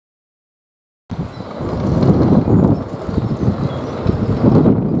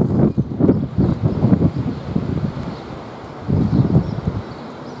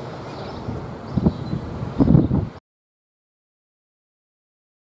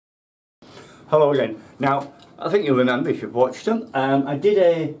Hello again. Now, I think you'll remember if you've watched them, I did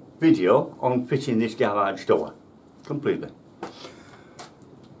a video on fitting this garage door completely.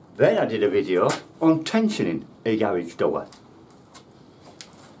 Then I did a video on tensioning a garage door.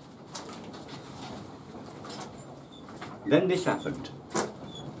 Then this happened.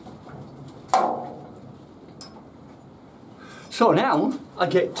 So now I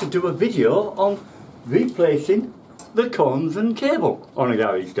get to do a video on replacing the cones and cable on a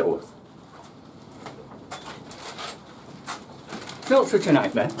garage door. Not such a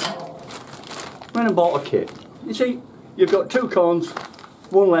nightmare. When I bought a kit, you see, you've got two cones,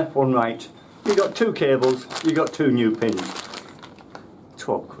 one left, one right. You've got two cables, you've got two new pins.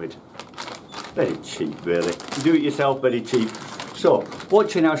 12 quid. Very cheap, really. You do it yourself, very cheap. So,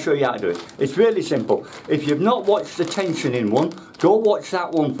 watching, I'll show you how to do it. It's really simple. If you've not watched the tensioning one, go watch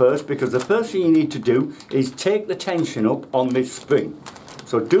that one first, because the first thing you need to do is take the tension up on this spring.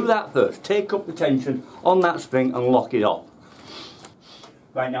 So do that first. Take up the tension on that spring and lock it off.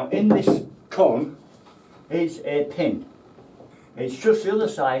 Right, now in this cone is a pin. It's just the other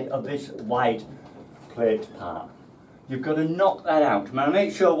side of this wide plate part. You've got to knock that out. Now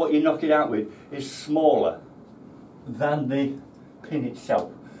make sure what you knock it out with is smaller than the pin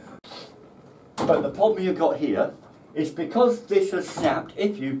itself. But the problem you've got here is because this has snapped,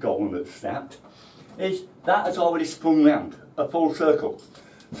 if you've got one that's snapped, is that has already sprung round a full circle.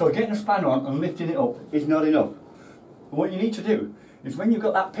 So getting a spanner on and lifting it up is not enough. What you need to do is when you've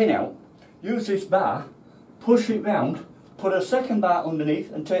got that pin out, use this bar, push it round, put a second bar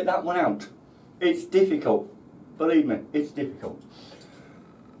underneath and take that one out. It's difficult. Believe me, it's difficult.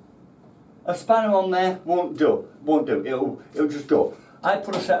 A spanner on there won't do. It'll just go. I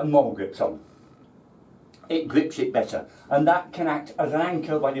put a set of mole grips on. It grips it better, and that can act as an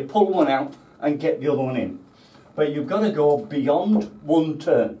anchor when you pull one out and get the other one in. But you've got to go beyond one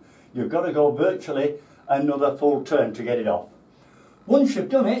turn. You've got to go virtually another full turn to get it off. Once you've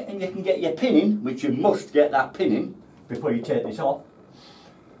done it and you can get your pin in, which you must get that pin in before you take this off.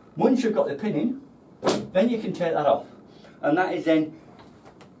 Once you've got the pin in, then you can take that off, and that is then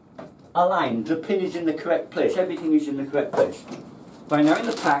aligned. The pin is in the correct place, everything is in the correct place. Right, now in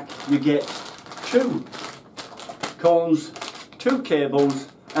the pack you get two cones, two cables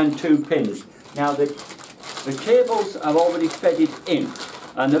and two pins. Now the cables are already threaded in,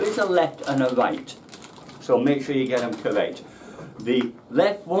 and there is a left and a right, so make sure you get them correct. The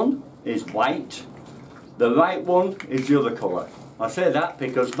left one is white, the right one is the other colour. I say that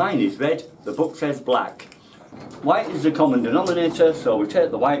because mine is red, the book says black. White is the common denominator, so we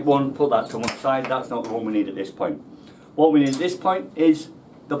take the white one, put that to one side. That's not the one we need at this point. What we need at this point is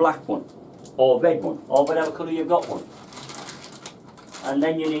the black one, or red one, or whatever colour you've got one. And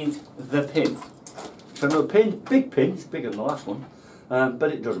then you need the pin. So another pin, big pin, it's bigger than the last one,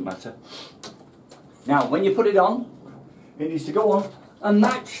 but it doesn't matter. Now when you put it on, it needs to go on and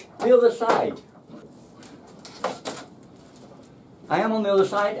match the other side. I am on the other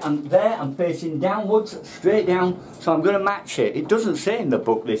side, and there I'm facing downwards, straight down, so I'm going to match it. It doesn't say in the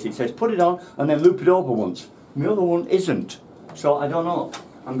book this, it says put it on and then loop it over once. The other one isn't, so I don't know.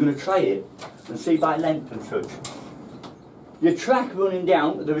 I'm going to try it and see by length and such. Your track running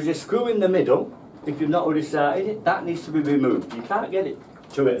down, there is a screw in the middle, if you've not already started it, that needs to be removed. You can't get it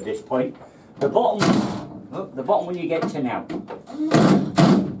to it at this point. The bottom one you get to now.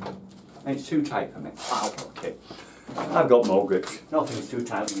 And it's too tight for me. Wow, okay. I've got more grips. Nothing's too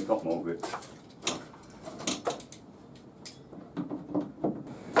tight when you've got more grips.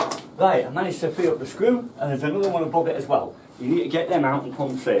 Right, I managed to free up the screw, and there's another one above it as well. You need to get them out and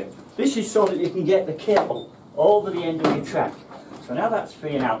pump safe. This is so that you can get the cable over the end of your track. So now that's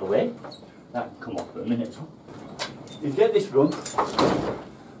free and out of the way. That can come off for a minute. So you get this run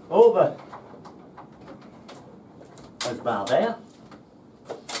over as bar there.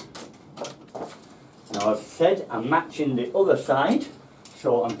 Now as I said, I'm matching the other side,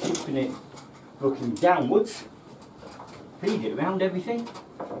 so I'm keeping it looking downwards. Feed it around everything.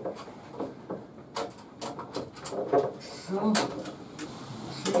 So,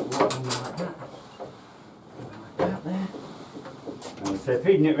 see what like that. Like that there. And so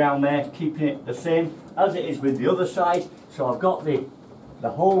feeding it around there, keeping it the same as it is with the other side. So I've got the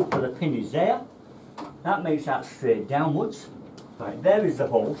hole for the pin is there. That makes that straight downwards. Right, there is the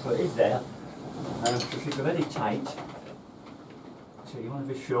hole, so it is there. And just keep it very tight. So you want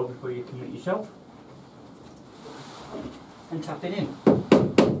to be sure before you commit yourself. And tap it in.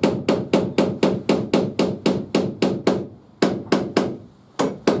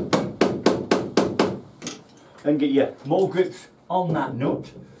 Then get your mole grips on that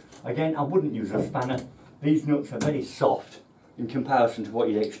nut. Again, I wouldn't use a spanner. These nuts are very soft. in comparison to what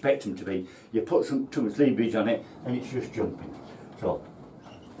you'd expect them to be. You put some too much leverage on it and it's just jumping. So,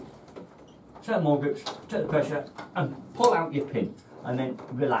 set the more grips, take the pressure and pull out your pin and then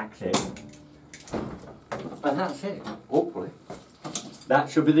relax it. And that's it, hopefully. That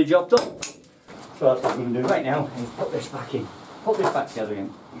should be the job done. So that's what I'm going to do right now, is put this back in. Put this back together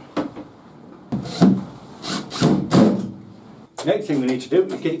again. Next thing we need to do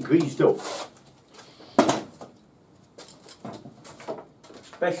is get it greased up.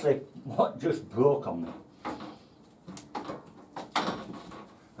 Especially what just broke on me.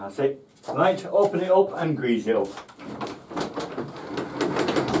 That's it. Right, open it up and grease it up.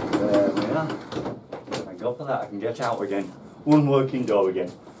 There we are. Thank God for that, I can get out again. One working door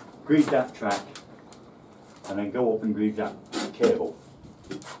again. Grease that track and then go up and grease that cable.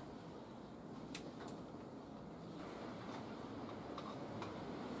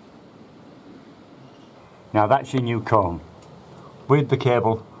 Now that's your new cone, with the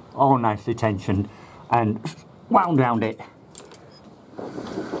cable all nicely tensioned and wound round it.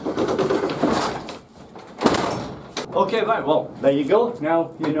 Okay, right, well, there you go.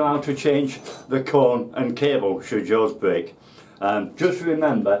 Now you know how to change the cone and cable should yours break. Just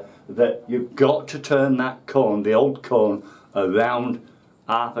remember that you've got to turn that cone, the old cone, around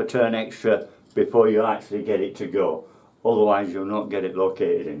half a turn extra before you actually get it to go. Otherwise you'll not get it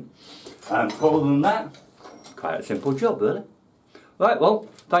located in. And other than that, quite a simple job, really. Right, well,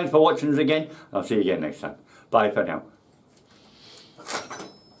 thanks for watching us again. I'll see you again next time. Bye for now.